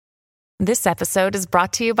This episode is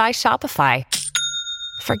brought to you by Shopify.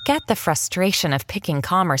 Forget the frustration of picking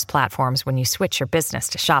commerce platforms when you switch your business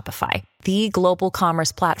to Shopify, the global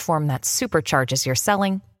commerce platform that supercharges your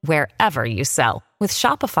selling wherever you sell. With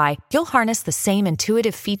Shopify, you'll harness the same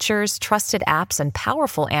intuitive features, trusted apps, and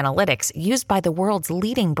powerful analytics used by the world's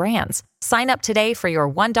leading brands. Sign up today for your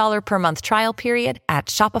 $1 per month trial period at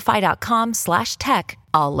shopify.com/tech,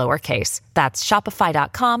 all lowercase. That's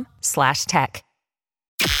shopify.com/tech.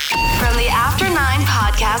 From the After 9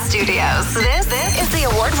 Podcast Studios, this is the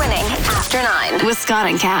award-winning After 9 with Scott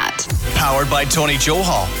and Kat. Powered by Tony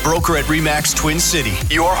Johal, broker at RE/MAX Twin City.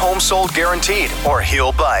 Your home sold guaranteed, or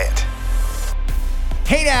he'll buy it.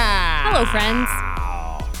 Hey now! Hello, friends.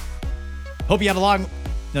 Hope you had a long...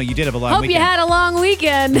 No, you did have a long Hope weekend. you had a long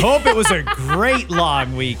weekend. Hope it was a great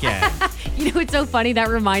long weekend. You know, it's so funny. That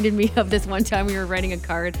reminded me of this one time we were writing a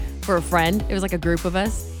card for a friend. It was like a group of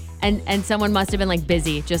us. And someone must have been like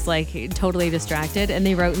busy, just like totally distracted. And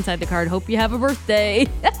they wrote inside the card, "Hope you have a birthday."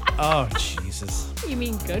 Oh, Jesus. You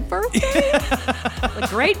mean good birthday?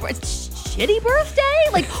 Like great, shitty birthday?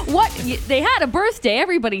 Like what? They had a birthday.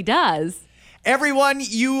 Everybody does. Everyone,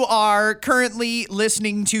 you are currently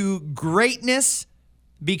listening to greatness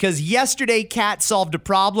because yesterday Kat solved a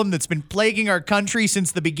problem that's been plaguing our country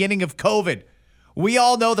since the beginning of COVID. We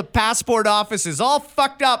all know the passport office is all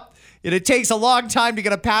fucked up. It takes a long time to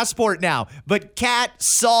get a passport now. But Kat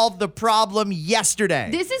solved the problem yesterday.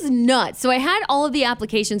 This is nuts. So I had all of the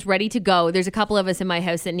applications ready to go. There's a couple of us in my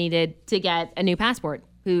house that needed to get a new passport,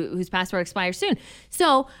 whose passport expires soon.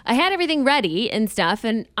 So I had everything ready and stuff.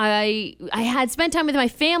 And I had spent time with my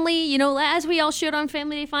family, you know, as we all should on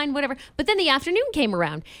Family Day, fine, whatever. But then the afternoon came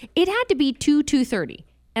around. It had to be 2:30.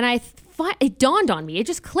 And it dawned on me. It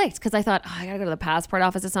just clicked because I thought, I got to go to the passport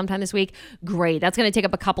office at some time this week. Great. That's going to take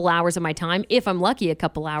up a couple hours of my time. If I'm lucky, a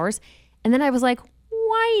couple hours. And then I was like,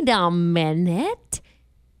 wait a minute.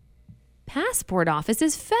 Passport office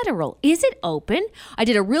is federal. Is it open? I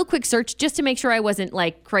did a real quick search just to make sure I wasn't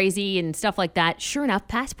like crazy and stuff like that. Sure enough,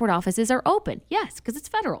 passport offices are open. Yes, because it's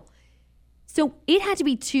federal. So it had to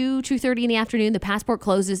be 2:30 in the afternoon. The passport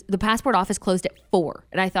office closed at 4.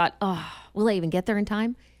 And I thought, will I even get there in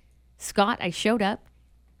time? Scott, I showed up.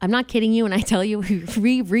 I'm not kidding you when I tell you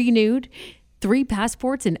we renewed 3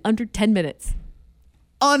 passports in under 10 minutes.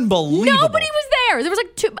 Unbelievable. Nobody was there. There was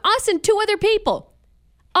like us and 2 other people.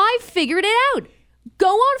 I figured it out. Go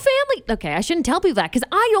on Family. Okay, I shouldn't tell people that because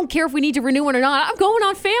I don't care if we need to renew one or not. I'm going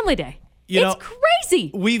on Family Day. It's crazy.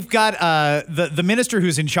 We've got the minister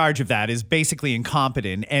who's in charge of that is basically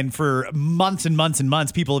incompetent. And for months and months and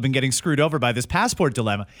months, people have been getting screwed over by this passport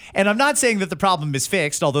dilemma. And I'm not saying that the problem is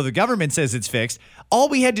fixed, although the government says it's fixed. All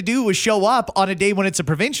we had to do was show up on a day when it's a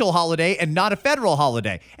provincial holiday and not a federal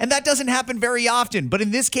holiday. And that doesn't happen very often. But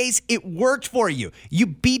in this case, it worked for you. You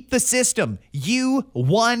beat the system. You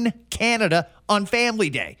won Canada on Family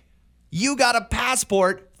Day. You got a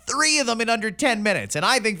passport, 3 of them in under 10 minutes. And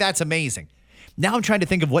I think that's amazing. Now I'm trying to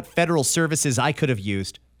think of what federal services I could have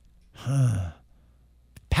used.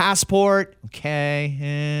 Passport.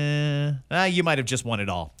 Okay. You might have just won it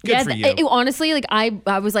all. Good for you. Honestly, like I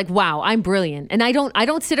was like, wow, I'm brilliant. And I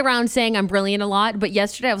don't sit around saying I'm brilliant a lot. But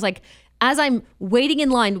yesterday I was like, as I'm waiting in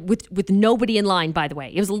line with nobody in line, by the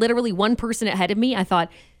way, it was literally one person ahead of me. I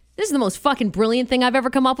thought, this is the most fucking brilliant thing I've ever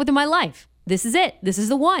come up with in my life. This is it. This is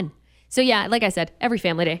the one. So yeah, like I said, every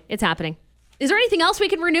Family Day, it's happening. Is there anything else we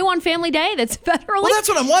can renew on Family Day that's federally? Well, that's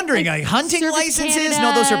what I'm wondering. Like hunting Service licenses? Canada.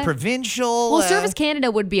 No, those are provincial. Well, Service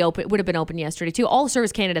Canada would have been open yesterday too. All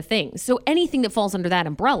Service Canada things. So anything that falls under that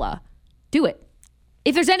umbrella, do it.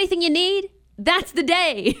 If there's anything you need, that's the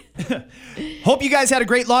day. Hope you guys had a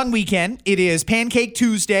great long weekend. It is Pancake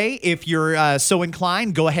Tuesday. If you're so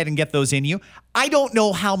inclined, go ahead and get those in you. I don't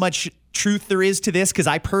know how much truth there is to this because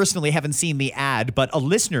I personally haven't seen the ad, but a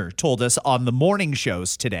listener told us on the morning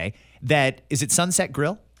shows today that, is it Sunset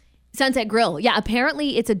Grill? Sunset Grill. Yeah,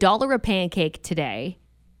 apparently it's $1 a pancake today,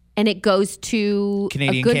 and it goes to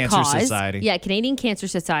Canadian a good Cancer cause. Society. Yeah, Canadian Cancer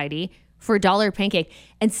Society for $1 a pancake.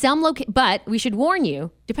 And but we should warn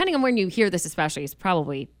you, depending on when you hear this especially, it's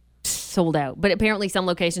probably sold out. But apparently some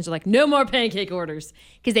locations are like, no more pancake orders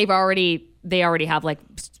because they already have like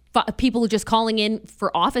people just calling in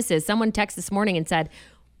for offices. Someone texted this morning and said,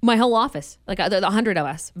 my whole office, like 100 of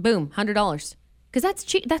us, boom, $100. Because that's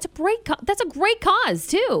cheap. That's a great cause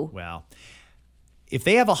too. Well, if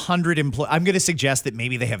they have 100 employees, I'm going to suggest that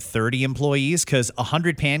maybe they have 30 employees because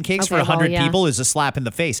 100 pancakes for 100 people is a slap in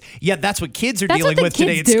the face. Yet that's what kids are dealing with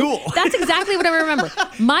today at school. That's exactly what I remember.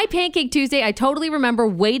 My Pancake Tuesday, I totally remember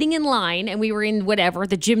waiting in line and we were in whatever,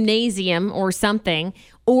 the gymnasium or something.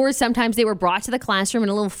 Or sometimes they were brought to the classroom in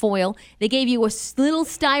a little foil. They gave you a little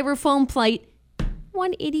styrofoam plate,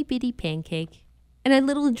 one itty bitty pancake, and a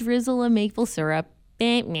little drizzle of maple syrup.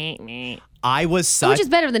 I was such... Which is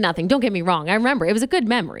better than nothing. Don't get me wrong. I remember. It was a good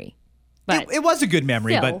memory. But it was a good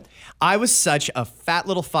memory, still. but I was such a fat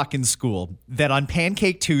little fucking school that on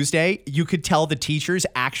Pancake Tuesday, you could tell the teachers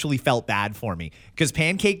actually felt bad for me because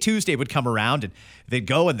Pancake Tuesday would come around and they'd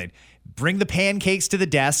go and they'd bring the pancakes to the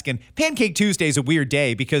desk. And Pancake Tuesday is a weird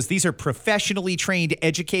day because these are professionally trained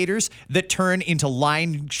educators that turn into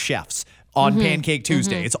line chefs on Pancake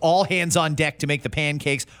Tuesday. It's all hands on deck to make the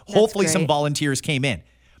pancakes. Hopefully some volunteers came in.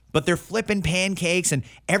 But they're flipping pancakes and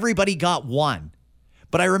everybody got one.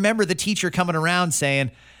 But I remember the teacher coming around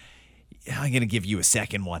saying, I'm going to give you a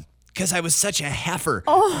second one. Because I was such a heifer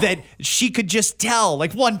that she could just tell,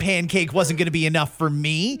 like, one pancake wasn't going to be enough for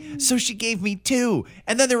me. So she gave me two.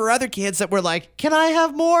 And then there were other kids that were like, can I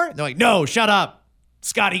have more? And they're like, no, shut up.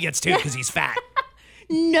 Scotty gets two because he's fat.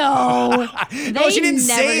 No. No, she didn't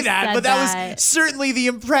say that, but that was certainly the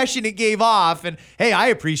impression it gave off. And hey, I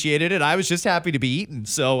appreciated it. I was just happy to be eaten.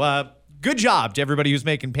 So good job to everybody who's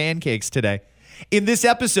making pancakes today. In this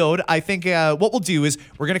episode, I think what we'll do is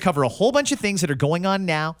we're going to cover a whole bunch of things that are going on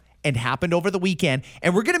now and happened over the weekend,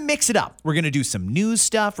 and we're going to mix it up. We're going to do some news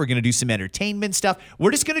stuff. We're going to do some entertainment stuff.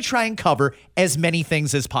 We're just going to try and cover as many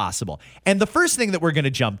things as possible. And the first thing that we're going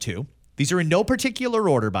to jump to, these are in no particular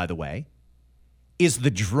order, by the way, is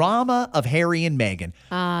the drama of Harry and Meghan.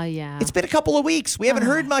 Yeah. It's been a couple of weeks. We haven't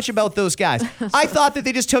heard much about those guys. I thought that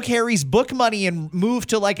they just took Harry's book money and moved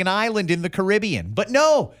to like an island in the Caribbean. But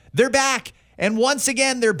no, they're back. And once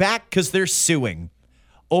again, they're back because they're suing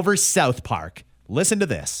over South Park. Listen to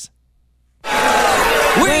this. We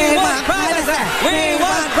want privacy! We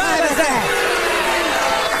want privacy!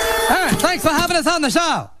 Thanks for having us on the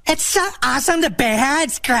show. It's so awesome to be here.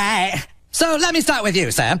 It's great. So let me start with you,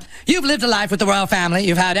 Sam. You've lived a life with the royal family.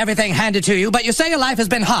 You've had everything handed to you, but you say your life has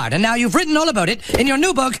been hard, and now you've written all about it in your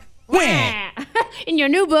new book, Wah! In your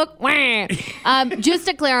new book, Wah! Just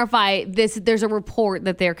to clarify, there's a report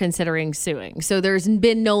that they're considering suing. So there's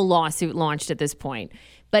been no lawsuit launched at this point.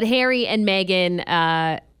 But Harry and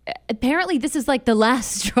Meghan, apparently this is like the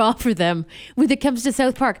last straw for them when it comes to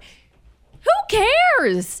South Park. Who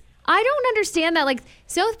cares? I don't understand that. Like,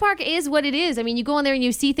 South Park is what it is. I mean, you go on there and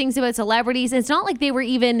you see things about celebrities. And it's not like they were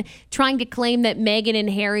even trying to claim that Meghan and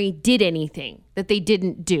Harry did anything that they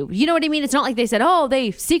didn't do. You know what I mean? It's not like they said, oh,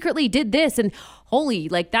 they secretly did this. And holy,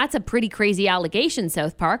 like, that's a pretty crazy allegation,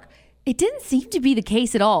 South Park. It didn't seem to be the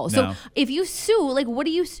case at all. So if you sue, like,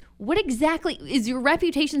 what exactly is your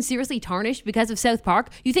reputation seriously tarnished because of South Park?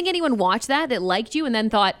 You think anyone watched that liked you and then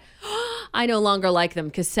thought, oh, I no longer like them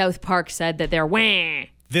because South Park said that they're wah?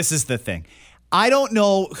 This is the thing. I don't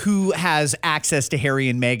know who has access to Harry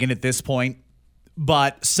and Meghan at this point,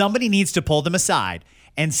 but somebody needs to pull them aside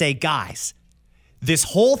and say, guys, this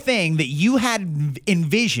whole thing that you had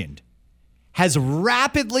envisioned has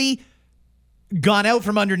rapidly gone out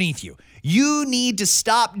from underneath you. You need to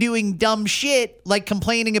stop doing dumb shit like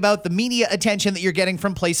complaining about the media attention that you're getting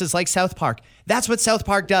from places like South Park. That's what South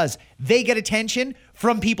Park does. They get attention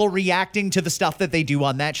from people reacting to the stuff that they do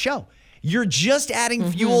on that show. You're just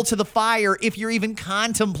adding fuel to the fire if you're even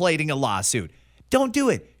contemplating a lawsuit. Don't do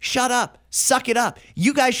it. Shut up. Suck it up.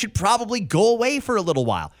 You guys should probably go away for a little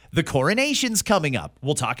while. The coronation's coming up.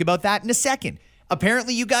 We'll talk about that in a second.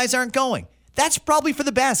 Apparently, you guys aren't going. That's probably for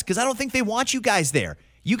the best because I don't think they want you guys there.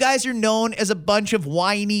 You guys are known as a bunch of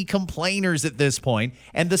whiny complainers at this point,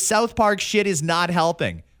 and the South Park shit is not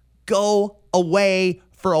helping. Go away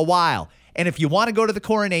for a while. And if you want to go to the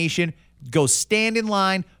coronation, go stand in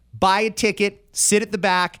line, buy a ticket, sit at the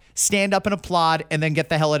back, stand up and applaud, and then get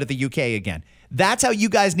the hell out of the UK again. That's how you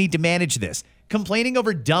guys need to manage this. Complaining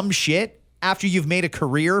over dumb shit after you've made a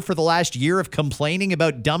career for the last year of complaining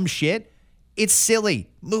about dumb shit, it's silly.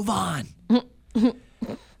 Move on.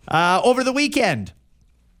 Over the weekend,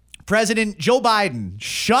 President Joe Biden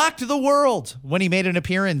shocked the world when he made an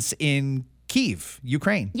appearance in Kyiv,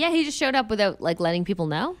 Ukraine. Yeah, he just showed up without like letting people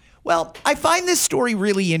know. Well, I find this story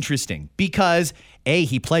really interesting because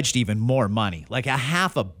he pledged even more money, like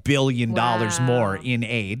 $500 million more in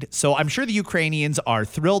aid. So I'm sure the Ukrainians are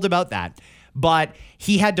thrilled about that. But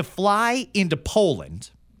he had to fly into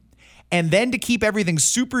Poland And then to keep everything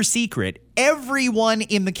super secret, everyone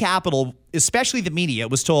in the Capitol, especially the media,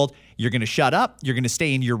 was told, you're going to shut up. You're going to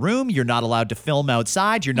stay in your room. You're not allowed to film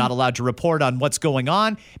outside. You're not allowed to report on what's going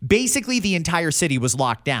on. Basically, the entire city was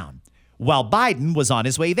locked down while Biden was on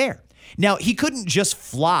his way there. Now, he couldn't just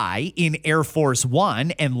fly in Air Force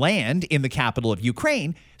One and land in the capital of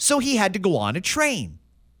Ukraine, so he had to go on a train.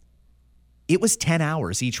 It was 10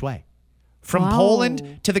 hours each way. From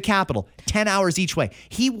Poland to the capital, 10 hours each way.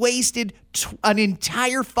 He wasted an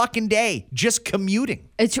entire fucking day just commuting.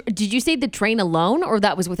 Did you say the train alone, or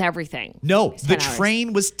that was with everything? No, the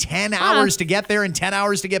train was 10 hours to get there and 10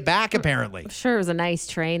 hours to get back, apparently. I'm sure it was a nice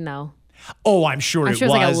train, though. Oh, I'm sure it was. I'm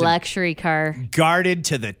sure it was like a luxury car. Guarded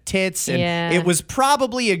to the tits. And it was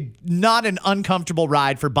probably not an uncomfortable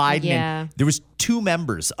ride for Biden. Yeah. And there was 2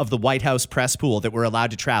 members of the White House press pool that were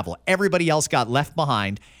allowed to travel. Everybody else got left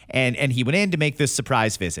behind, and he went in to make this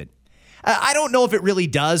surprise visit. I don't know if it really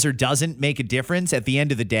does or doesn't make a difference at the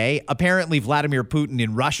end of the day. Apparently, Vladimir Putin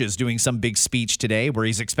in Russia is doing some big speech today where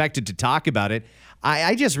he's expected to talk about it.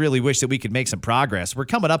 I just really wish that we could make some progress. We're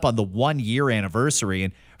coming up on the 1-year anniversary,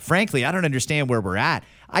 and frankly, I don't understand where we're at.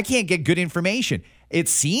 I can't get good information. It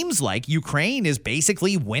seems like Ukraine is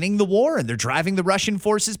basically winning the war, and they're driving the Russian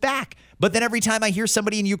forces back. But then every time I hear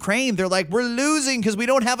somebody in Ukraine, they're like, we're losing because we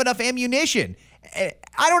don't have enough ammunition.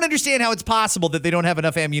 I don't understand how it's possible that they don't have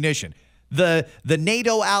enough ammunition. The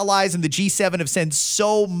NATO allies and the G7 have sent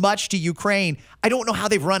so much to Ukraine. I don't know how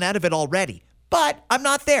they've run out of it already, but I'm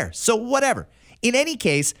not there, so whatever. In any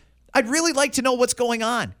case, I'd really like to know what's going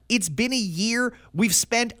on. It's been a year. We've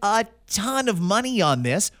spent a ton of money on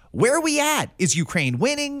this. Where are we at? Is Ukraine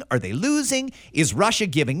winning? Are they losing? Is Russia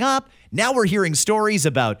giving up? Now we're hearing stories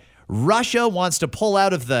about Russia wants to pull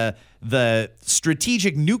out of the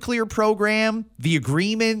strategic nuclear program, the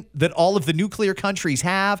agreement that all of the nuclear countries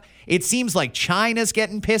have. It seems like China's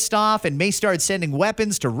getting pissed off and may start sending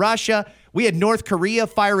weapons to Russia. We had North Korea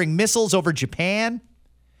firing missiles over Japan.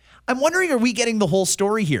 I'm wondering, are we getting the whole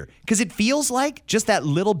story here? Because it feels like just that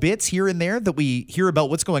little bits here and there that we hear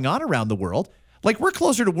about what's going on around the world. Like we're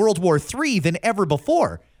closer to World War III than ever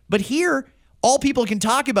before. But here, all people can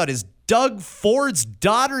talk about is Doug Ford's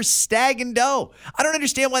daughter's stag and doe. I don't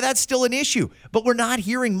understand why that's still an issue, but we're not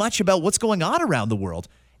hearing much about what's going on around the world.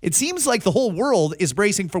 It seems like the whole world is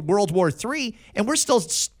bracing for World War III, and we're still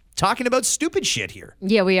talking about stupid shit here.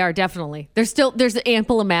 Yeah, we are, definitely. There's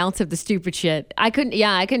ample amounts of the stupid shit. I couldn't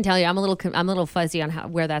tell you. I'm a little fuzzy on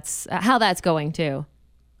how that's going too.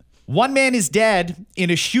 1 man is dead in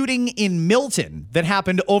a shooting in Milton that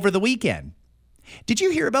happened over the weekend. Did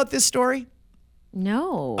you hear about this story?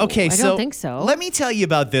 No. Okay, I don't think so. Let me tell you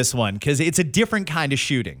about this one because it's a different kind of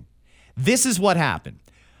shooting. This is what happened.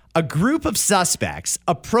 A group of suspects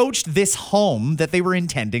approached this home that they were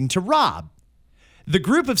intending to rob. The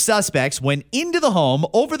group of suspects went into the home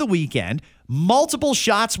over the weekend. Multiple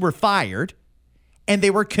shots were fired, and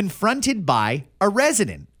they were confronted by a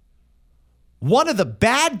resident. One of the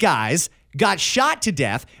bad guys got shot to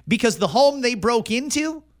death because the home they broke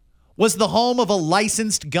into was the home of a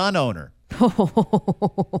licensed gun owner.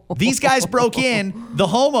 These guys broke in. The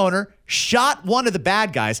homeowner shot one of the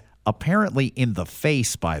bad guys, apparently in the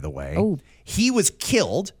face, by the way. Oh. He was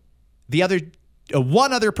killed.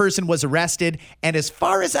 One other person was arrested. And as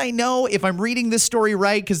far as I know, if I'm reading this story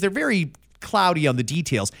right, because they're very cloudy on the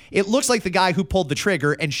details, it looks like the guy who pulled the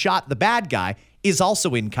trigger and shot the bad guy is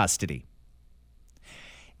also in custody.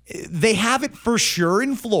 They have it for sure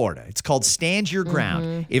in Florida. It's called Stand Your Ground.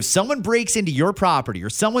 Mm-hmm. If someone breaks into your property or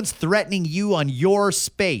someone's threatening you on your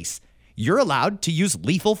space, you're allowed to use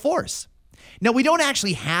lethal force. Now, we don't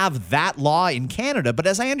actually have that law in Canada, but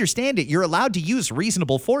as I understand it, you're allowed to use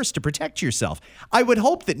reasonable force to protect yourself. I would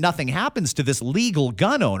hope that nothing happens to this legal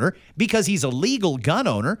gun owner because he's a legal gun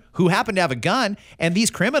owner who happened to have a gun, and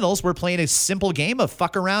these criminals were playing a simple game of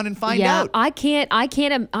fuck around and find out. I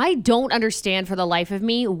don't understand for the life of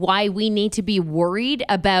me why we need to be worried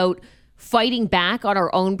about fighting back on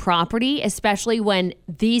our own property, especially when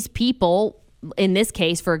these people, in this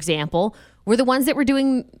case, for example, we're the ones that were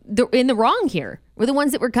doing in the wrong here. We're the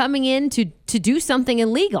ones that were coming in to do something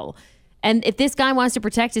illegal. And if this guy wants to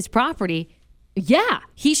protect his property, yeah,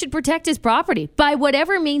 he should protect his property by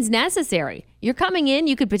whatever means necessary. You're coming in,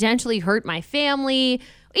 you could potentially hurt my family,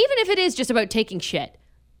 even if it is just about taking shit.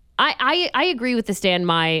 I agree with the stand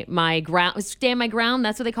my ground.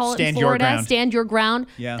 That's what they call it in Florida. Stand your ground.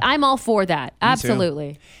 Yeah. I'm all for that.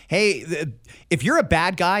 Absolutely. Hey, if you're a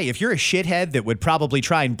bad guy, if you're a shithead that would probably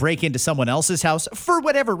try and break into someone else's house for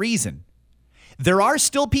whatever reason, there are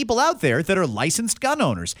still people out there that are licensed gun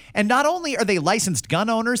owners. And not only are they licensed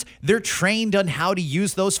gun owners, they're trained on how to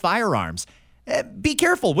use those firearms. be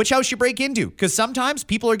careful which house you break into, because sometimes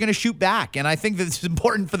people are going to shoot back. And I think that it's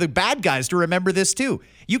important for the bad guys to remember this too.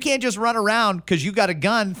 You can't just run around because you got a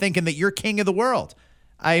gun thinking that you're king of the world.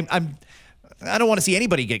 I don't want to see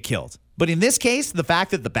anybody get killed. But in this case, the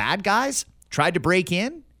fact that the bad guys tried to break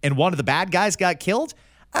in and one of the bad guys got killed,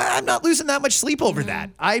 I'm not losing that much sleep over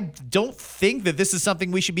that. I don't think that this is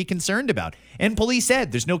something we should be concerned about. And police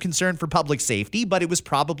said there's no concern for public safety, but it was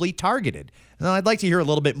probably targeted. Now, I'd like to hear a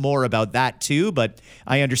little bit more about that too, but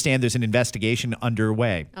I understand there's an investigation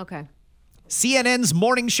underway. Okay. CNN's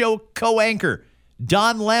morning show co-anchor,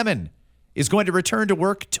 Don Lemon, is going to return to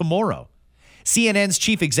work tomorrow. CNN's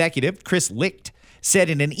chief executive, Chris Licht, said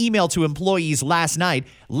in an email to employees last night,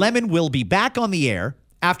 Lemon will be back on the air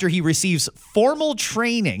after he receives formal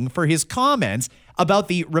training for his comments about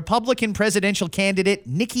the Republican presidential candidate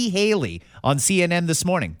Nikki Haley on CNN this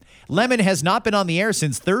morning. Lemon has not been on the air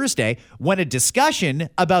since Thursday when a discussion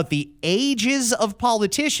about the ages of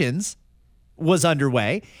politicians was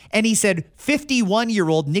underway, and he said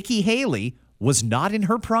 51-year-old Nikki Haley was not in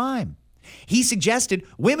her prime. He suggested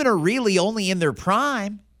women are really only in their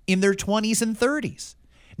prime in their 20s and 30s.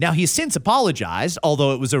 Now, he's since apologized,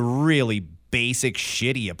 although it was a really basic,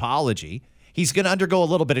 shitty apology. He's going to undergo a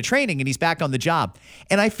little bit of training and he's back on the job.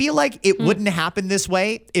 And I feel like it wouldn't happen this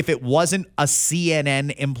way if it wasn't a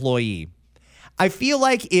CNN employee. I feel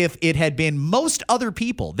like if it had been most other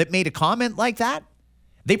people that made a comment like that,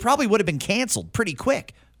 they probably would have been canceled pretty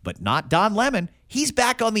quick. But not Don Lemon. He's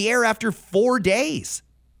back on the air after 4 days.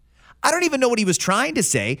 I don't even know what he was trying to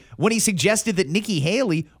say when he suggested that Nikki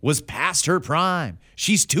Haley was past her prime.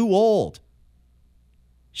 She's too old.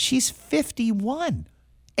 She's 51,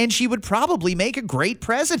 and she would probably make a great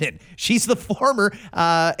president. She's the former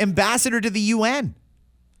ambassador to the UN.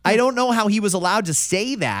 I don't know how he was allowed to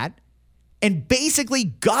say that and basically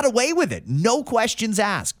got away with it. No questions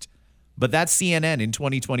asked. But that's CNN in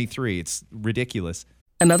 2023. It's ridiculous.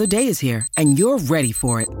 Another day is here, and you're ready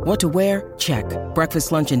for it. What to wear? Check.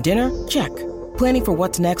 Breakfast, lunch, and dinner? Check. Planning for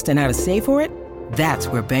what's next and how to save for it? That's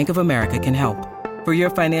where Bank of America can help. For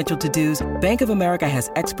your financial to-dos, Bank of America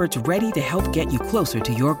has experts ready to help get you closer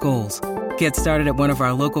to your goals. Get started at one of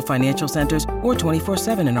our local financial centers or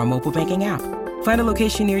 24/7 in our mobile banking app. Find a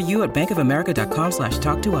location near you at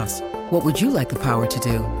bankofamerica.com/talktous. What would you like the power to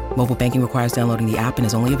do? Mobile banking requires downloading the app and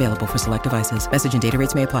is only available for select devices. Message and data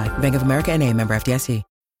rates may apply. Bank of America NA, member FDIC.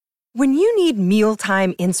 When you need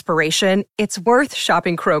mealtime inspiration, it's worth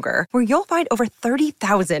shopping Kroger, where you'll find over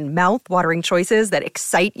 30,000 mouth-watering choices that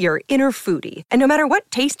excite your inner foodie. And no matter what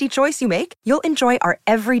tasty choice you make, you'll enjoy our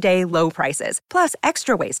everyday low prices, plus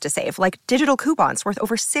extra ways to save, like digital coupons worth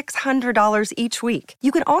over $600 each week.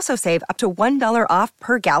 You can also save up to $1 off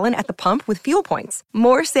per gallon at the pump with fuel points.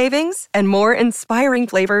 More savings and more inspiring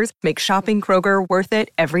flavors make shopping Kroger worth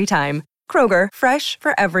it every time. Kroger, fresh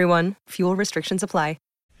for everyone. Fuel restrictions apply.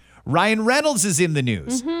 Ryan Reynolds is in the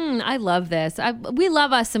news. I love this. We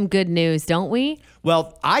love us some good news, don't we?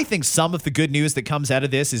 Well, I think some of the good news that comes out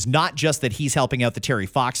of this is not just that he's helping out the Terry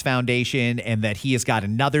Fox Foundation and that he has got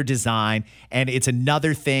another design and it's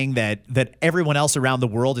another thing that everyone else around the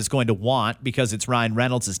world is going to want because it's Ryan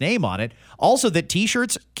Reynolds' name on it. Also that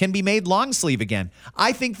t-shirts can be made long sleeve again.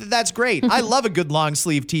 I think that that's great. I love a good long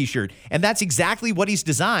sleeve t-shirt. And that's exactly what he's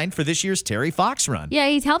designed for this year's Terry Fox run. Yeah,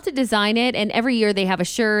 he's helped to design it. And every year they have a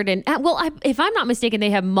shirt. And if I'm not mistaken,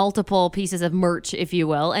 they have multiple pieces of merch, if you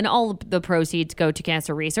will. And all of the proceeds go to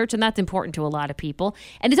cancer research, and that's important to a lot of people.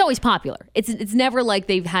 And it's always popular. It's never like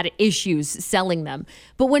they've had issues selling them.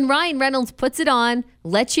 But when Ryan Reynolds puts it on,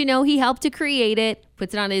 lets you know he helped to create it,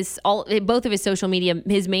 puts it on both of his social media,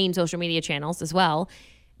 his main social media channels as well,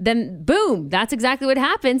 then boom, that's exactly what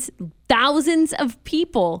happens. Thousands of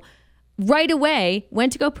people right away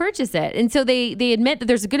went to go purchase it. And so they admit that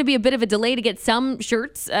there's going to be a bit of a delay to get some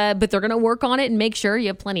shirts, but they're going to work on it and make sure. You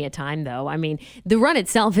have plenty of time, though. I mean, the run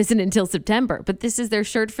itself isn't until September, but this is their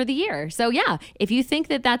shirt for the year. So yeah, if you think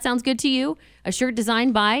that sounds good to you, a shirt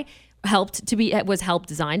designed by was helped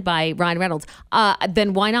designed by Ryan Reynolds,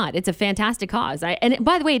 then why not? It's a fantastic cause. And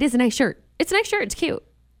by the way, it is a nice shirt. It's a nice shirt. It's cute.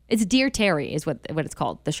 It's Dear Terry is what it's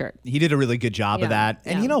called, the shirt. He did a really good job of that.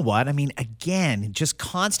 And you know what? I mean, again, just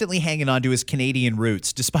constantly hanging on to his Canadian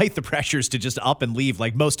roots, despite the pressures to just up and leave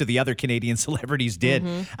like most of the other Canadian celebrities did.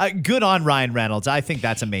 Good on Ryan Reynolds. I think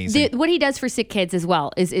that's amazing. What he does for sick kids as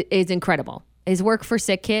well is incredible. His work for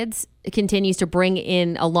sick kids continues to bring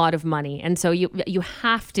in a lot of money. And so you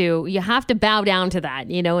have to bow down to that,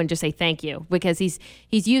 and just say thank you, because he's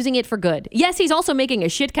using it for good. Yes, he's also making a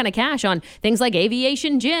shit kind of cash on things like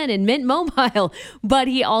Aviation Gin and Mint Mobile, but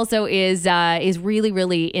he also is really,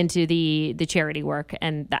 really into the charity work.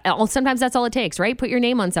 And sometimes that's all it takes, right? Put your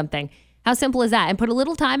name on something. How simple is that? And put a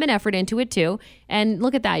little time and effort into it too. And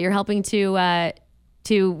look at that. You're helping to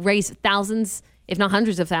raise thousands, if not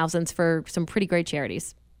hundreds of thousands, for some pretty great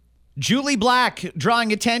charities. Julie Black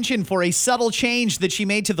drawing attention for a subtle change that she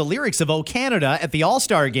made to the lyrics of "O Canada" at the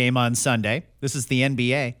All-Star game on Sunday. This is the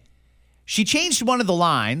NBA. She changed one of the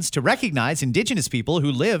lines to recognize Indigenous people who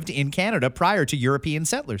lived in Canada prior to European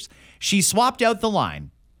settlers. She swapped out the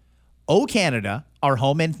line, "O Canada, our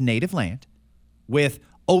home and native land," with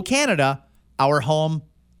 "O Canada, our home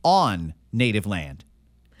on native land."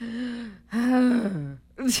 The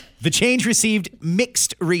change received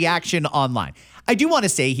mixed reaction online. I do want to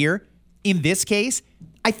say here, in this case,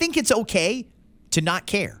 I think it's okay to not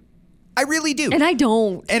care. I really do. And I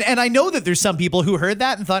don't. And I know that there's some people who heard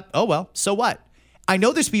that and thought, oh, well, so what? I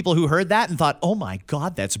know there's people who heard that and thought, oh my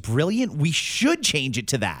God, that's brilliant. We should change it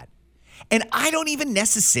to that. And I don't even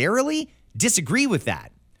necessarily disagree with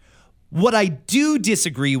that. What I do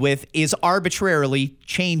disagree with is arbitrarily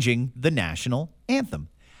changing the national anthem.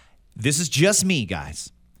 This is just me,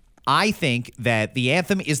 guys. I think that the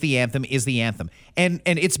anthem is the anthem is the anthem. And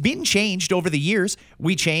it's been changed over the years.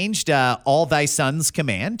 We changed "All Thy Sons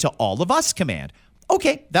Command" to "All of Us Command."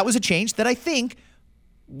 Okay, that was a change that I think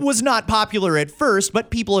was not popular at first,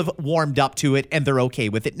 but people have warmed up to it and they're okay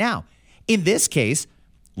with it now. In this case,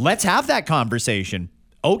 let's have that conversation.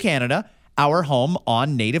 "O Canada, our home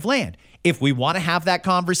on native land." If we want to have that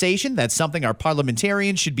conversation, that's something our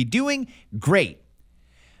parliamentarians should be doing, great.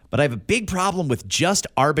 But I have a big problem with just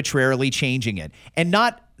arbitrarily changing it. And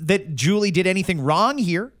not that Julie did anything wrong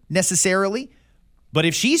here, necessarily. But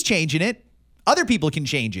if she's changing it, other people can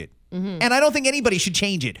change it. Mm-hmm. And I don't think anybody should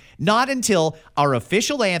change it. Not until our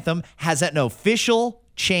official anthem has an official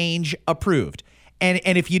change approved. And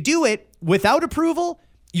if you do it without approval,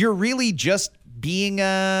 you're really just being,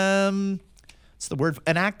 what's the word?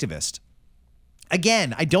 An activist.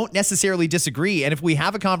 Again, I don't necessarily disagree. And if we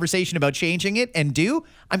have a conversation about changing it and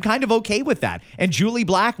I'm kind of okay with that. And Julie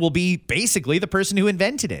Black will be basically the person who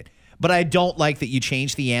invented it. But I don't like that you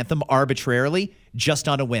change the anthem arbitrarily just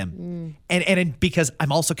on a whim. And because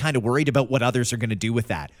I'm also kind of worried about what others are going to do with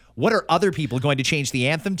that. What are other people going to change the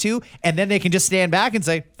anthem to? And then they can just stand back and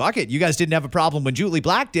say, fuck it, you guys didn't have a problem when Julie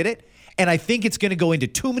Black did it. And I think it's going to go into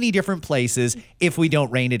too many different places if we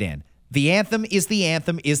don't rein it in. The anthem is the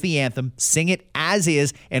anthem is the anthem. Sing it as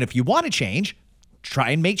is. And if you want to change, try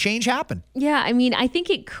and make change happen. Yeah, I mean, I think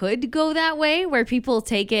it could go that way where people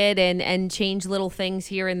take it and change little things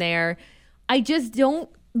here and there. I just don't,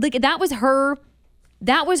 like, that was her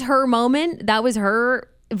moment. That was her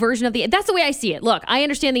version of that's the way I see it. Look, I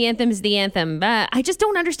understand the anthem is the anthem. I just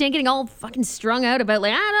don't understand getting all fucking strung out about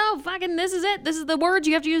like, I don't know, fucking this is it. This is the words.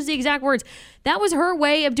 You have to use the exact words. That was her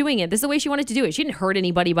way of doing it. This is the way she wanted to do it. She didn't hurt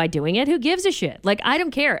anybody by doing it. Who gives a shit? Like, I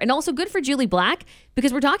don't care. And also good for Julie Black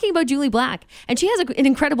because we're talking about Julie Black and she has an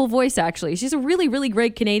incredible voice, actually. She's a really, really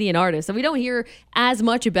great Canadian artist that we don't hear as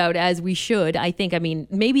much about as we should, I think. I mean,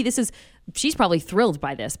 maybe she's probably thrilled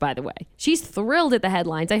by this, by the way. She's thrilled at the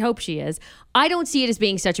headlines. I hope she is. I don't see it as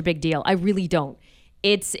being such a big deal. I really don't.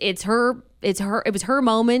 It was her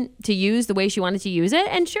moment to use the way she wanted to use it.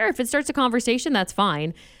 And sure, if it starts a conversation, that's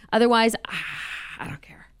fine. Otherwise, I don't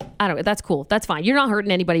care. That's cool. That's fine. You're not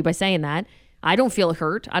hurting anybody by saying that. I don't feel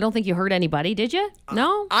hurt. I don't think you hurt anybody. Did you?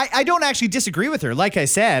 No? I don't actually disagree with her. Like I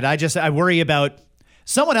said, I worry about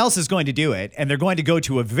someone else is going to do it, and they're going to go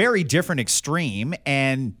to a very different extreme,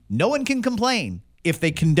 and no one can complain if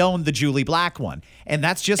they condone the Julie Black one. And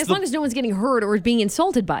that's just as long as no one's getting hurt or being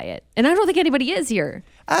insulted by it. And I don't think anybody is here.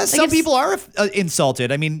 Some people are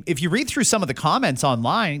insulted. I mean, if you read through some of the comments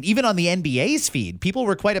online, even on the NBA's feed, people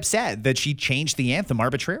were quite upset that she changed the anthem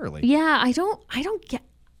arbitrarily. Yeah, I don't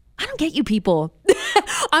get you people.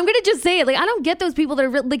 I'm going to just say it. Like, I don't get those people that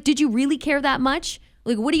are like, did you really care that much?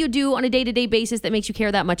 Like, what do you do on a day-to-day basis that makes you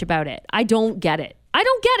care that much about it? I don't get it.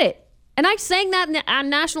 And I sang that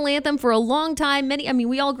national anthem for a long time.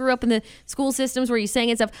 We all grew up in the school systems where you sang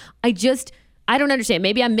and stuff. I don't understand.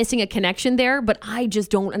 Maybe I'm missing a connection there, but I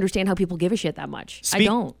just don't understand how people give a shit that much. I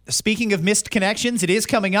don't. Speaking of missed connections, it is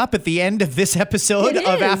coming up at the end of this episode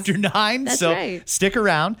of After 9. That's so right. Stick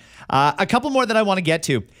around. A couple more that I want to get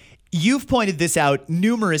to. You've pointed this out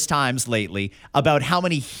numerous times lately about how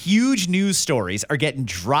many huge news stories are getting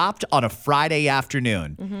dropped on a Friday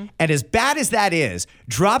afternoon. Mm-hmm. And as bad as that is,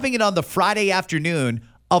 dropping it on the Friday afternoon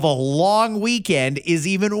of a long weekend is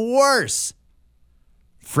even worse.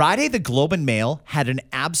 Friday, the Globe and Mail had an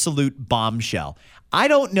absolute bombshell. I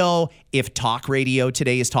don't know if talk radio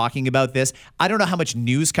today is talking about this. I don't know how much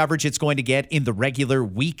news coverage it's going to get in the regular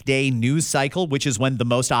weekday news cycle, which is when the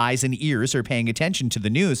most eyes and ears are paying attention to the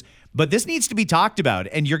news. But this needs to be talked about,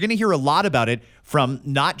 and you're going to hear a lot about it from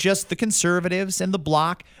not just the Conservatives and the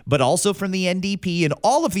Bloc, but also from the NDP and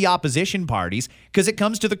all of the opposition parties, because it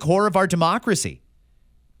comes to the core of our democracy.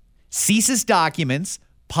 CSIS documents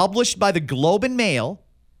published by the Globe and Mail.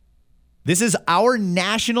 This is our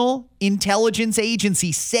national intelligence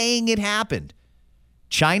agency saying it happened.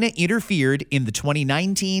 China interfered in the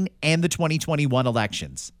 2019 and the 2021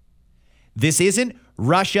 elections. This isn't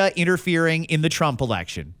Russia interfering in the Trump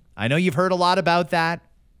election. I know you've heard a lot about that.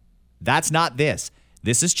 That's not this.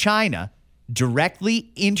 This is China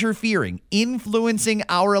directly interfering, influencing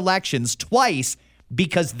our elections twice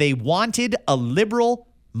because they wanted a liberal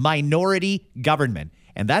minority government.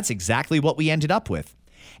 And that's exactly what we ended up with.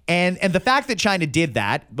 And the fact that China did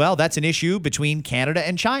that, well, that's an issue between Canada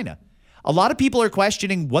and China. A lot of people are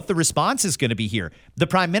questioning what the response is going to be here. The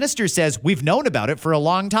Prime Minister says we've known about it for a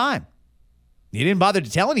long time. He didn't bother to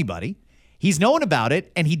tell anybody. He's known about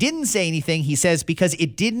it, and he didn't say anything, he says, because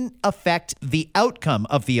it didn't affect the outcome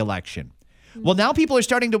of the election. Well, now people are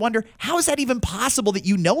starting to wonder, how is that even possible that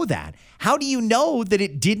you know that? How do you know that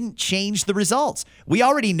it didn't change the results? We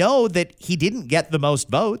already know that he didn't get the most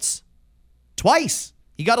votes. Twice.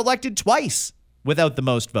 He got elected twice without the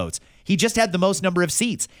most votes. He just had the most number of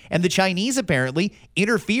seats. And the Chinese apparently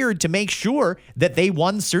interfered to make sure that they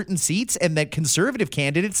won certain seats and that conservative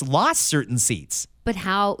candidates lost certain seats. But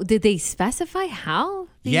how did they specify how?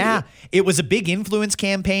 Yeah, it was a big influence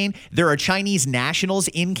campaign. There are Chinese nationals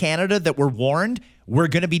in Canada that were warned, we're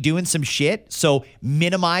going to be doing some shit. So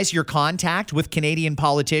minimize your contact with Canadian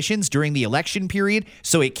politicians during the election period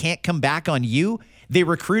so it can't come back on you. They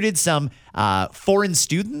recruited some foreign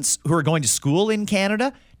students who are going to school in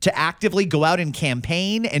Canada to actively go out and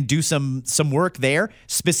campaign and do some work there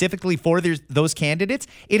specifically for those candidates.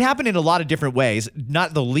 It happened in a lot of different ways,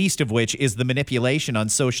 not the least of which is the manipulation on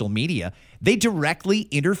social media. They directly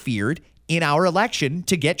interfered in our election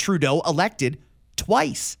to get Trudeau elected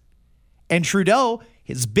twice. And Trudeau,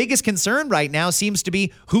 his biggest concern right now seems to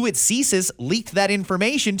be who at CSIS leaked that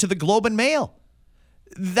information to the Globe and Mail.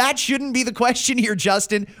 That shouldn't be the question here,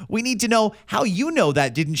 Justin. We need to know how you know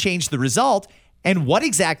that didn't change the result and what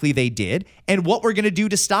exactly they did and what we're going to do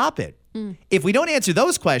to stop it. If we don't answer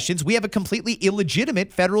those questions, we have a completely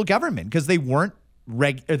illegitimate federal government because they weren't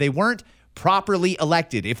properly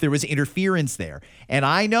elected if there was interference there. And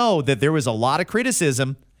I know that there was a lot of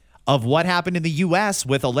criticism of what happened in the U.S.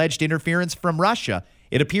 with alleged interference from Russia.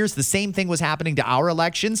 It appears the same thing was happening to our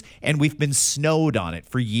elections, and we've been snowed on it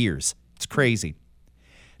for years. It's crazy.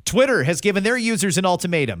 Twitter has given their users an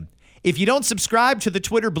ultimatum. If you don't subscribe to the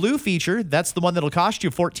Twitter Blue feature, that's the one that'll cost you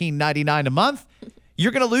 $14.99 a month,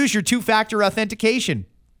 you're going to lose your two-factor authentication.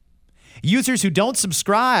 Users who don't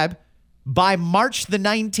subscribe by March the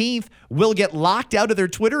 19th will get locked out of their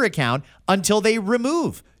Twitter account until they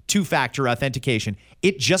remove two-factor authentication.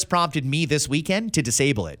 It just prompted me this weekend to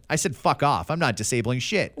disable it. I said, fuck off. I'm not disabling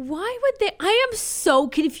shit. Why would they? I am so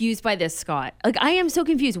confused by this, Scott. I am so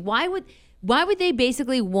confused. Why would they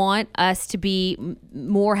basically want us to be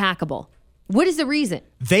more hackable? What is the reason?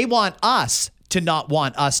 They want us to not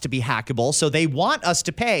want us to be hackable, so they want us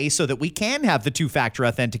to pay so that we can have the two-factor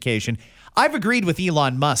authentication. I've agreed with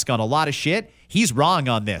Elon Musk on a lot of shit. He's wrong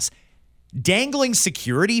on this. Dangling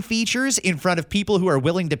security features in front of people who are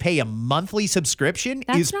willing to pay a monthly subscription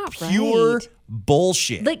is pure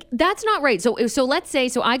bullshit. Like, that's not right. So let's say,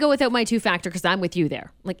 I go without my two-factor because I'm with you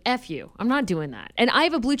there. Like, F you. I'm not doing that. And I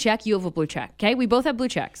have a blue check. You have a blue check. Okay? We both have blue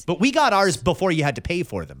checks. But we got ours before you had to pay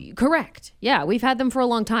for them. Correct. Yeah, we've had them for a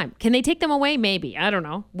long time. Can they take them away? Maybe. I don't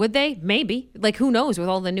know. Would they? Maybe. Like, who knows with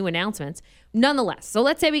all the new announcements. Nonetheless, so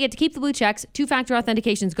let's say we get to keep the blue checks. Two-factor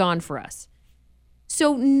authentication's gone for us.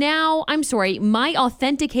 So now, I'm sorry, my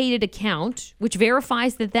authenticated account, which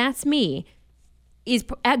verifies that that's me, is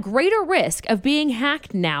at greater risk of being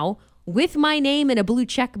hacked now with my name and a blue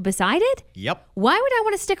check beside it? Yep. Why would I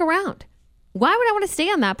want to stick around? Why would I want to stay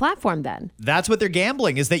on that platform then? That's what they're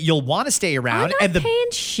gambling, is that you'll want to stay around. I'm not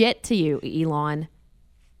paying shit to you, Elon.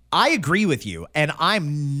 I agree with you, and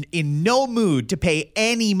I'm in no mood to pay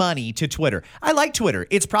any money to Twitter. I like Twitter.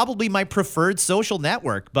 It's probably my preferred social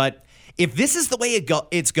network, but if this is the way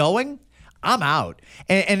it's going, I'm out.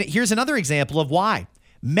 And here's another example of why.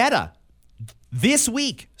 Meta, this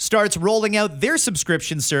week, starts rolling out their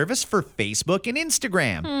subscription service for Facebook and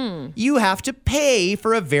Instagram. You have to pay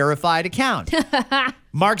for a verified account.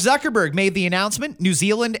 Mark Zuckerberg made the announcement. New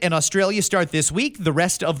Zealand and Australia start this week. The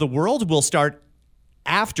rest of the world will start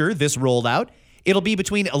after this rollout. It'll be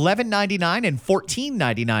between $11.99 and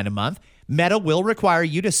 $14.99 a month. Meta will require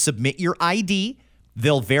you to submit your ID.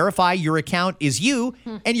 They'll verify your account is you,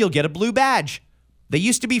 and you'll get a blue badge. They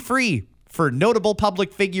used to be free for notable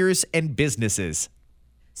public figures and businesses.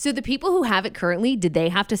 So the people who have it currently, did they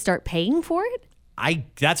have to start paying for it?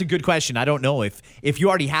 That's a good question. I don't know if you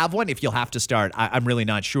already have one, if you'll have to start. I'm really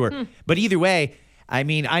not sure. But either way, I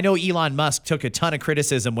mean, I know Elon Musk took a ton of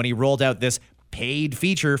criticism when he rolled out this paid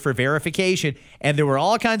feature for verification, and there were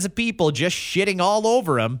all kinds of people just shitting all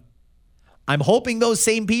over him. I'm hoping those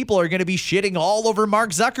same people are going to be shitting all over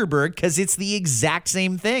Mark Zuckerberg because it's the exact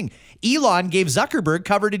same thing. Elon gave Zuckerberg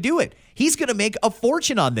cover to do it. He's going to make a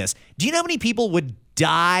fortune on this. Do you know how many people would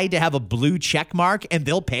die to have a blue check mark and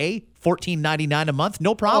they'll pay $14.99 a month?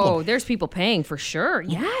 No problem. Oh, there's people paying for sure.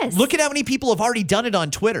 Yes. Look at how many people have already done it on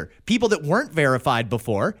Twitter. People that weren't verified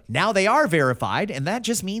before, now they are verified, and that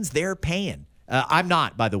just means they're paying. I'm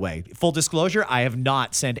not, by the way. Full disclosure, I have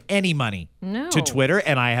not sent any money to Twitter,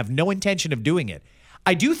 and I have no intention of doing it.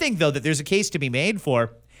 I do think, though, that there's a case to be made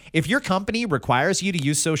for if your company requires you to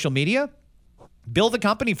use social media, bill the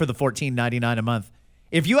company for the $14.99 a month.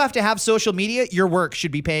 If you have to have social media, your work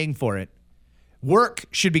should be paying for it. Work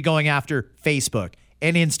should be going after Facebook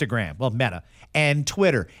and Instagram, well, Meta, and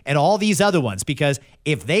Twitter, and all these other ones, because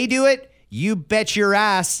if they do it, you bet your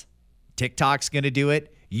ass TikTok's going to do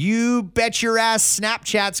it. You bet your ass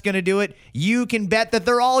Snapchat's going to do it. You can bet that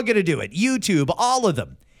they're all going to do it. YouTube, all of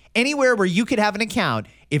them. Anywhere where you could have an account,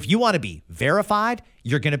 if you want to be verified,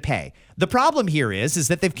 you're going to pay. The problem here is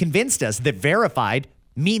that they've convinced us that verified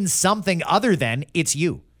means something other than it's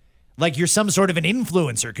you. Like you're some sort of an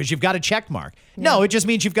influencer because you've got a check mark. No, it just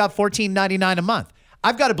means you've got $14.99 a month.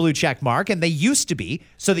 I've got a blue check mark, and they used to be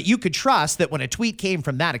so that you could trust that when a tweet came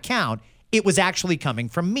from that account, it was actually coming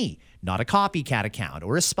from me, not a copycat account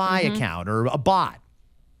or a spy account or a bot.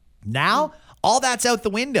 Now, all that's out the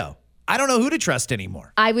window. I don't know who to trust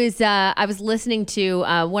anymore. I was listening to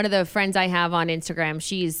one of the friends I have on Instagram.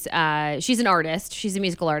 She's an artist. She's a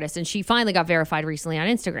musical artist, and she finally got verified recently on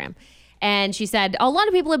Instagram. And she said, a lot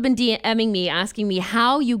of people have been DMing me, asking me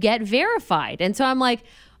how you get verified. And so I'm like,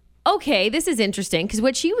 okay, this is interesting. Because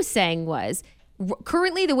what she was saying was,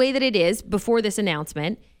 currently the way that it is before this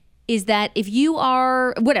announcement is that if you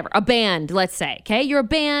are whatever, a band, let's say, okay, you're a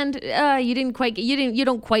band, you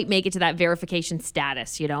don't quite make it to that verification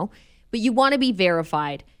status, you know, but you want to be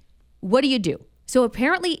verified. What do? So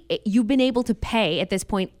apparently you've been able to pay at this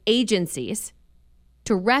point agencies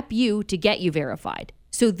to rep you to get you verified.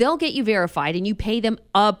 So they'll get you verified and you pay them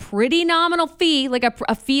a pretty nominal fee, like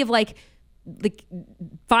a fee of like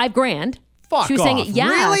 $5,000. Fuck she was off. saying,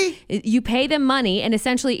 yeah, Really? You pay them money and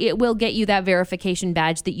essentially it will get you that verification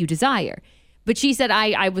badge that you desire. But she said,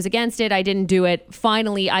 I was against it. I didn't do it.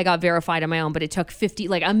 Finally, I got verified on my own, but it took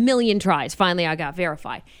 1 million tries. Finally, I got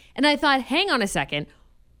verified. And I thought, hang on a second.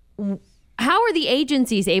 How are the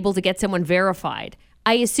agencies able to get someone verified?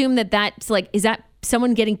 I assume that's like, is that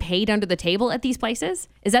someone getting paid under the table at these places?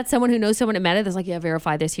 Is that someone who knows someone at Meta that's like, yeah,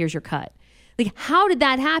 verify this, here's your cut? Like, how did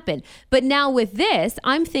that happen? But now with this,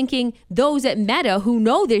 I'm thinking those at Meta who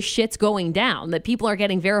know this shit's going down, that people are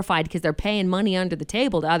getting verified because they're paying money under the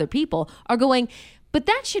table to other people, are going, but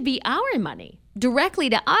that should be our money directly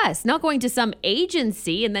to us, not going to some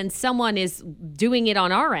agency and then someone is doing it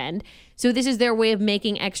on our end. So this is their way of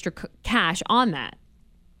making extra cash on that.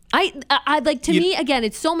 I like, to me, again,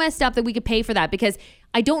 it's so messed up that we could pay for that because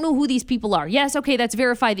I don't know who these people are. Yes, okay, that's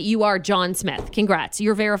verified that you are John Smith. Congrats,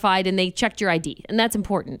 you're verified and they checked your ID, and that's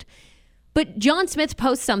important. But John Smith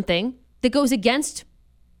posts something that goes against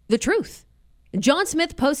the truth. John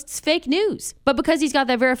Smith posts fake news, but because he's got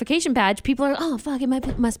that verification badge, people are, oh, fuck,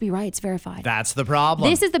 it must be right, it's verified. That's the problem.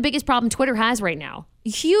 This is the biggest problem Twitter has right now.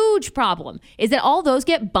 Huge problem is that all those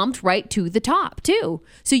get bumped right to the top too.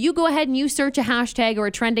 So you go ahead and you search a hashtag or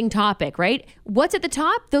a trending topic, right? What's at the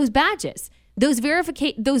top? Those badges, those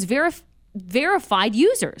verified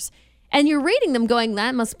users. And you're reading them going,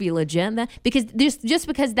 that must be legit. Because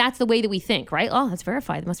that's the way that we think, right? Oh, that's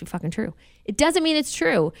verified. That must be fucking true. It doesn't mean it's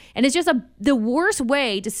true. And it's just the worst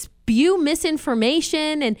way to spew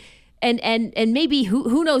misinformation and maybe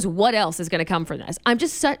who knows what else is going to come from this. I'm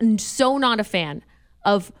just so not a fan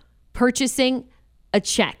of purchasing a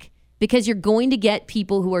check because you're going to get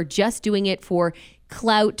people who are just doing it for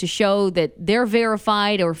clout to show that they're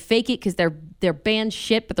verified or fake it because they're banned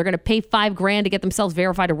shit, but they're going to pay $5,000 to get themselves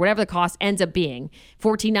verified or whatever the cost ends up being,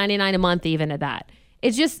 $14.99 a month even at that.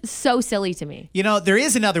 It's just so silly to me. You know, there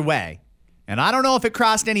is another way, and I don't know if it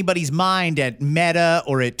crossed anybody's mind at Meta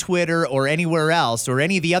or at Twitter or anywhere else or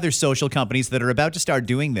any of the other social companies that are about to start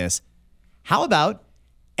doing this. How about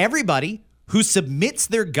everybody who submits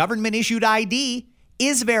their government-issued ID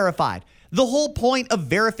is verified. The whole point of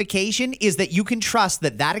verification is that you can trust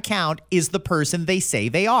that that account is the person they say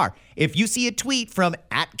they are. If you see a tweet from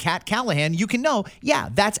 @Kat Callahan, you can know, yeah,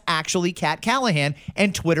 that's actually Kat Callahan,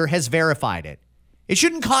 and Twitter has verified it. It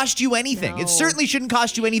shouldn't cost you anything. No. It certainly shouldn't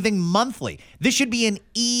cost you anything monthly. This should be an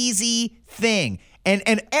easy thing,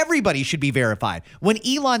 and everybody should be verified. When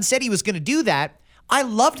Elon said he was going to do that, I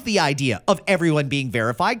loved the idea of everyone being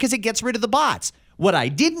verified because it gets rid of the bots. What I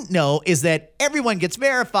didn't know is that everyone gets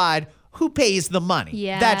verified. Who pays the money?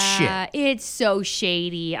 Yeah, That's shit. It's so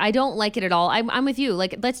shady. I don't like it at all. I'm with you.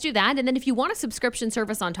 Like, let's do that. And then if you want a subscription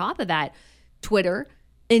service on top of that, Twitter,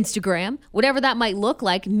 Instagram, whatever that might look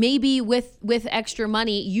like, maybe with extra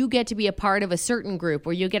money, you get to be a part of a certain group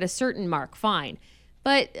or you get a certain mark. Fine.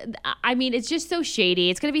 But I mean, it's just so shady.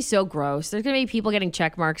 It's going to be so gross. There's going to be people getting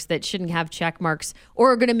check marks that shouldn't have check marks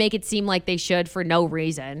or are going to make it seem like they should for no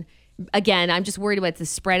reason. Again, I'm just worried about the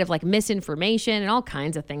spread of like misinformation and all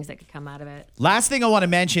kinds of things that could come out of it. Last thing I want to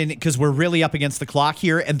mention, because we're really up against the clock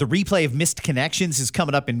here, and the replay of missed connections is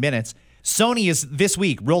coming up in minutes. Sony is this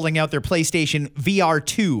week rolling out their PlayStation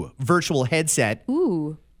VR2 virtual headset.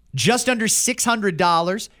 Ooh. Just under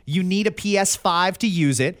 $600. You need a PS5 to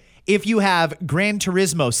use it. If you have Gran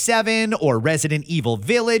Turismo 7 or Resident Evil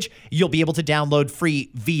Village, you'll be able to download free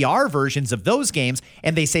VR versions of those games.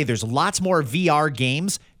 And they say there's lots more VR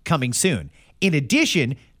games coming soon. In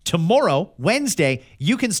addition, tomorrow, Wednesday,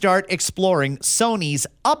 you can start exploring Sony's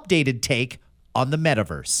updated take on the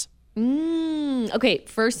metaverse. Okay,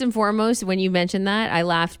 first and foremost, when you mentioned that, I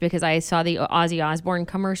laughed because I saw the Ozzy Osbourne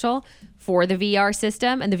commercial for the VR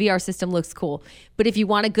system, and the VR system looks cool. But if you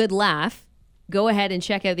want a good laugh, go ahead and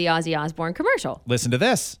check out the Ozzy Osbourne commercial. Listen to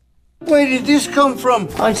this. Where did this come from?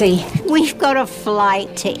 Ozzy, we've got a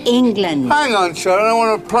flight to England. Hang on, Sharon. I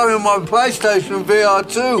want to plug in my PlayStation VR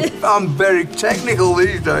too. I'm very technical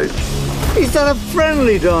these days. Is that a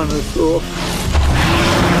friendly dinosaur?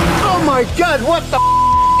 Oh my God, what the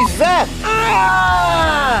is that?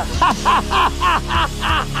 Ah!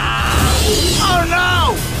 Oh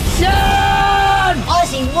no! Son!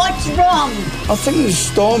 Ozzy, what's wrong? I think this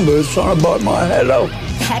Stormbird's trying to bite my head off.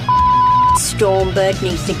 That Stormbird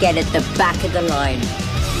needs to get at the back of the line.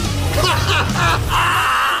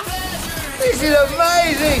 This is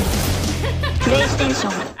amazing!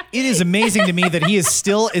 PlayStation. It is amazing to me that he is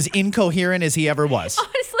still as incoherent as he ever was.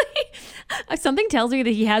 Honestly, something tells me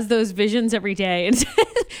that he has those visions every day. And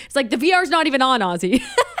it's like the VR's not even on, Ozzy.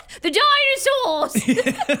 The dinosaurs!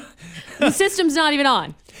 The system's not even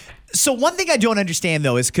on. So one thing I don't understand,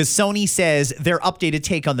 though, is because Sony says their updated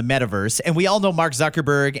take on the metaverse, and we all know Mark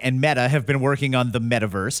Zuckerberg and Meta have been working on the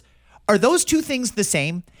metaverse. Are those two things the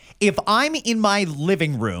same? If I'm in my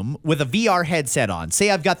living room with a VR headset on,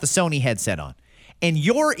 say I've got the Sony headset on, and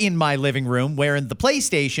you're in my living room wearing the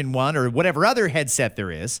PlayStation one or whatever other headset there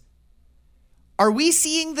is, are we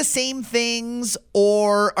seeing the same things,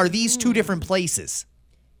 or are these two different places?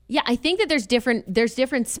 Yeah, I think that there's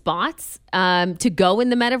different spots to go in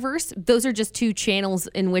the metaverse. Those are just two channels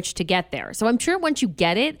in which to get there. So I'm sure once you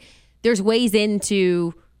get it, there's ways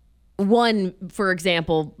into one, for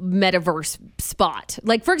example, metaverse spot.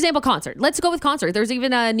 Like, for example, concert. Let's go with concert. There's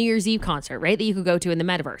even a New Year's Eve concert, right, that you could go to in the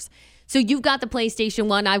metaverse. So you've got the PlayStation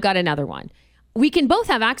one, I've got another one. We can both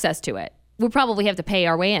have access to it. We'll probably have to pay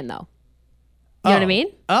our way in, though. You know what I mean?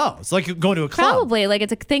 Oh, it's like going to a club. Probably, like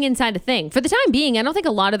it's a thing inside a thing. For the time being, I don't think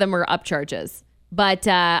a lot of them are upcharges. But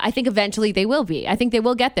I think eventually they will be. I think they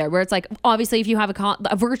will get there where it's like, obviously, if you have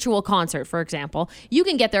a virtual concert, for example, you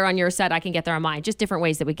can get there on your set, I can get there on mine. Just different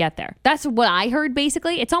ways that we get there. That's what I heard,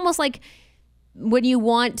 basically. It's almost like when you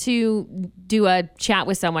want to do a chat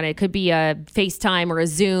with someone, it could be a FaceTime or a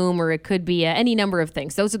Zoom, or it could be any number of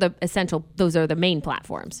things. Those are the main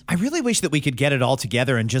platforms. I really wish that we could get it all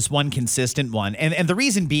together in just one consistent one. And the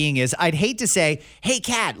reason being is I'd hate to say, hey,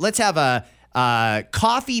 Kat, let's have a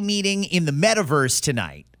coffee meeting in the metaverse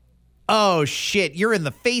tonight. Oh, shit, you're in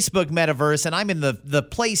the Facebook metaverse and I'm in the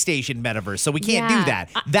PlayStation metaverse, so we can't do that.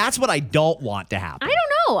 That's what I don't want to happen.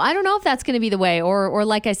 I don't know if that's going to be the way, or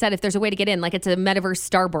like I said, if there's a way to get in, like it's a metaverse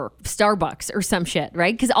Starbucks or some shit,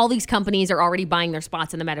 right? Because all these companies are already buying their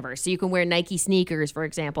spots in the metaverse. So you can wear Nike sneakers, for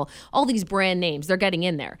example. All these brand names, they're getting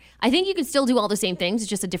in there. I think you can still do all the same things. It's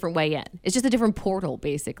just a different way in. It's just a different portal,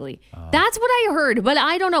 basically. That's what I heard, but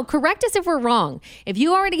I don't know. Correct us if we're wrong. If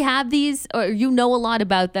you already have these, or you know a lot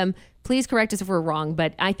about them, please correct us if we're wrong,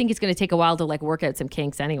 but I think it's going to take a while to like work out some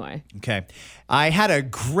kinks anyway. Okay. I had a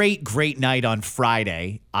great night on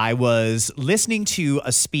Friday. I was listening to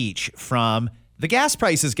a speech from the gas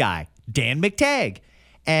prices guy, Dan McTagg.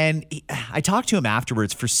 And I talked to him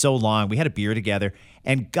afterwards for so long. We had a beer together.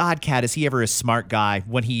 And God, Kat, is he ever a smart guy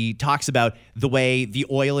when he talks about the way the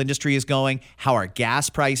oil industry is going, how our gas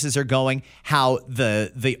prices are going, how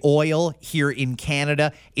the oil here in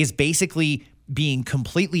Canada is basically being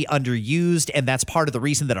completely underused, and that's part of the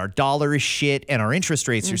reason that our dollar is shit and our interest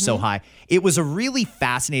rates are so high. It was a really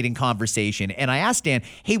fascinating conversation, and I asked Dan,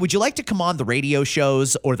 hey, would you like to come on the radio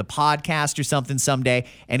shows or the podcast or something someday?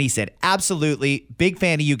 And he said, absolutely, big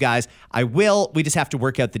fan of you guys. I will. We just have to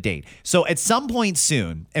work out the date. So at some point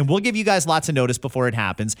soon, and we'll give you guys lots of notice before it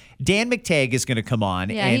happens, Dan McTagg is going to come on.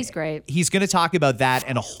 Yeah, and he's great. He's going to talk about that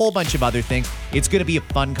and a whole bunch of other things. It's going to be a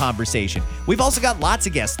fun conversation. We've also got lots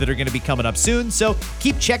of guests that are going to be coming up soon. So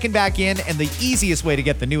keep checking back in, and the easiest way to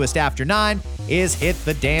get the newest After 9 is hit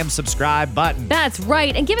the damn subscribe button. That's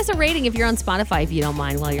right. And give us a rating if you're on Spotify, if you don't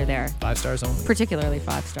mind, while you're there. 5 stars only. Particularly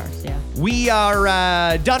 5 stars, yeah. We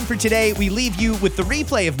are done for today. We leave you with the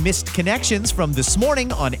replay of Missed Connections from this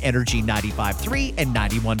morning on Energy 95.3 and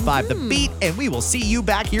 91.5 The Beat, and we will see you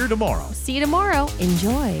back here tomorrow. See you tomorrow.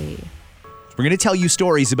 Enjoy. We're going to tell you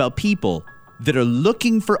stories about people that are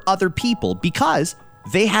looking for other people because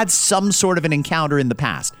they had some sort of an encounter in the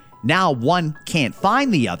past. Now one can't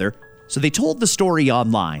find the other, so they told the story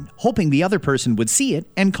online, hoping the other person would see it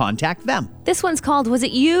and contact them. This one's called, Was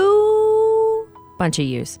It You? Bunch of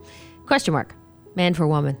yous. Question mark. Man for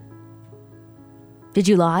woman. Did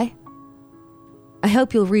you lie? I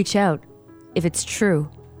hope you'll reach out if it's true.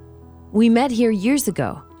 We met here years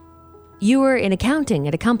ago. You were in accounting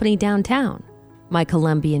at a company downtown, my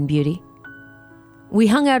Colombian beauty. We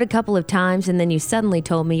hung out a couple of times, and then you suddenly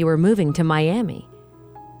told me you were moving to Miami.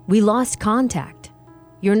 We lost contact.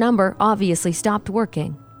 Your number obviously stopped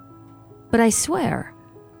working. But I swear,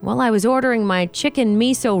 while I was ordering my chicken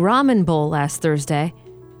miso ramen bowl last Thursday,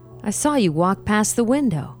 I saw you walk past the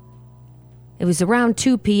window. It was around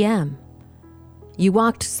 2 p.m. You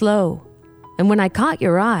walked slow, and when I caught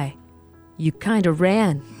your eye, you kind of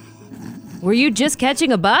ran. Were you just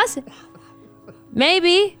catching a bus?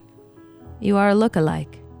 Maybe. You are a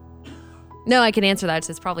lookalike. No, I can answer that.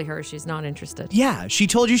 It's probably her. She's not interested. Yeah, she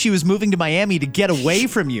told you she was moving to Miami to get away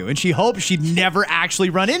from you, and she hoped she'd never actually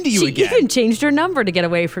run into you again. She even changed her number to get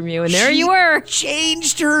away from you, and there you were.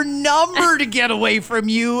 Changed her number to get away from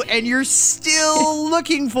you, and you're still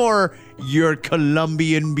looking for your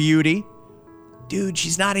Colombian beauty. Dude,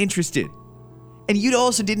 she's not interested. And you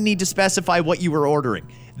also didn't need to specify what you were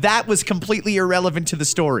ordering. That was completely irrelevant to the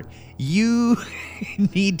story. You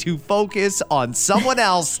need to focus on someone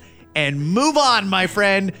else and move on, my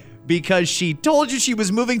friend, because she told you she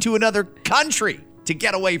was moving to another country to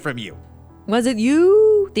get away from you. Was it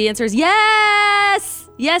you? The answer is yes!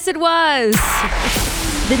 Yes, it was.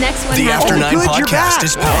 The next one The After 9 good, podcast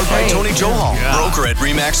is powered by Tony Johal, broker at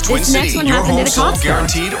RE/MAX Twin This next City. one Your happened home at a sold Costco.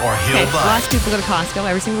 guaranteed or he'll buy. Lots of people go to Costco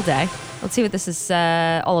every single day. Let's see what this is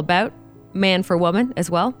all about. Man for woman as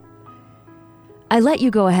well. I let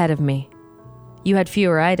you go ahead of me. You had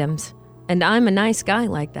fewer items, and I'm a nice guy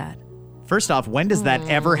like that. First off, when does that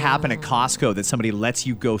ever happen at Costco that somebody lets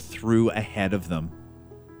you go through ahead of them?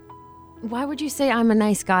 Why would you say I'm a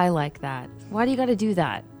nice guy like that? Why do you got to do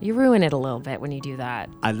that? You ruin it a little bit when you do that.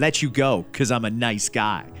 I let you go because I'm a nice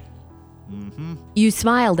guy. You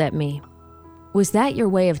smiled at me. Was that your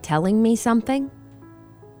way of telling me something?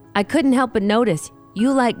 I couldn't help but notice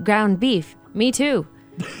you like ground beef. Me too.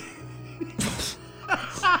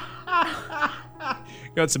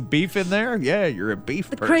 Got some beef in there? Yeah, you're a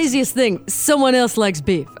beef person. Craziest thing, someone else likes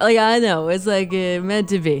beef. Like, I know, it's like meant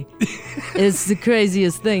to be. It's the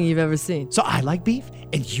craziest thing you've ever seen. So I like beef,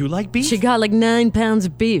 and you like beef? She got like 9 pounds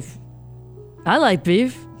of beef. I like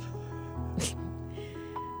beef.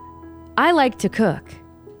 I like to cook.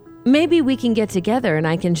 Maybe we can get together and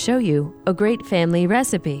I can show you a great family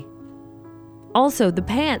recipe. Also, the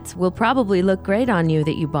pants will probably look great on you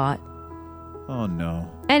that you bought. Oh,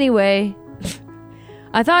 no. Anyway,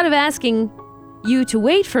 I thought of asking you to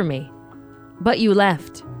wait for me, but you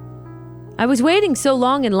left. I was waiting so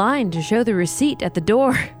long in line to show the receipt at the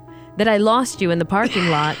door that I lost you in the parking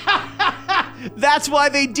lot. That's why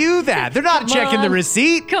they do that. They're not checking the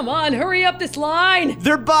receipt. Come on, hurry up this line.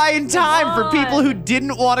 They're buying time for people who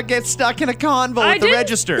didn't want to get stuck in a convo at the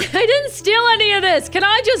register. I didn't steal any of this. Can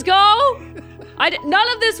I just go?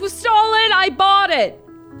 None of this was stolen. I bought it.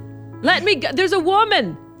 Let me go. There's a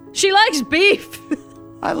woman. She likes beef.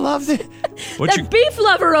 I love it. That beef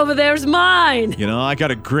lover over there is mine. You know, I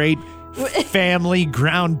got a great family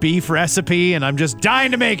ground beef recipe, and I'm just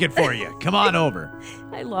dying to make it for you. Come on over.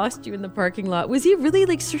 I lost you in the parking lot. Was he really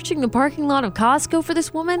like searching the parking lot of Costco for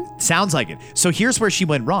this woman? Sounds like it. So here's where she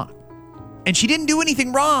went wrong. And she didn't do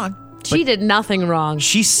anything wrong. She did nothing wrong.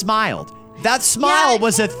 She smiled. That smile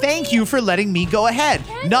was a thank you for letting me go ahead.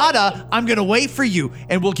 Not a, I'm going to wait for you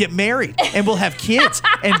and we'll get married and we'll have kids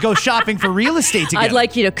and go shopping for real estate together. I'd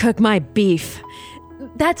like you to cook my beef.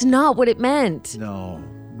 That's not what it meant. No,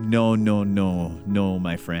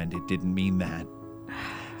 my friend. It didn't mean that.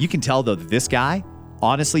 You can tell, though, that this guy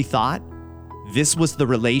honestly thought this was the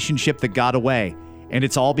relationship that got away. And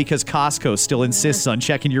it's all because Costco still insists on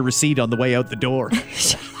checking your receipt on the way out the door.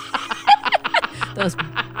 Those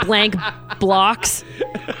blank blocks.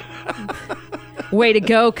 Way to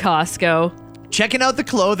go, Costco. Checking out the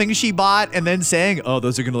clothing she bought and then saying, oh,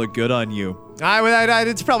 those are going to look good on you.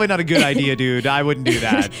 It's probably not a good idea, dude. I wouldn't do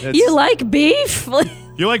that. You like beef?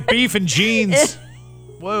 You like beef and jeans.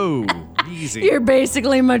 Whoa, easy. You're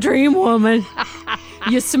basically my dream woman.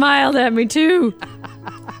 You smiled at me, too.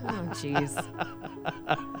 Oh, jeez.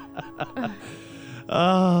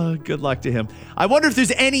 Oh, good luck to him. I wonder if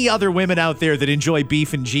there's any other women out there that enjoy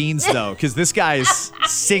beef and jeans, though, because this guy is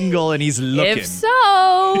single and he's looking. If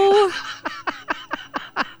so...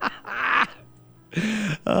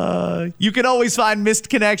 You can always find missed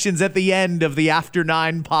connections at the end of the After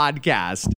 9 podcast.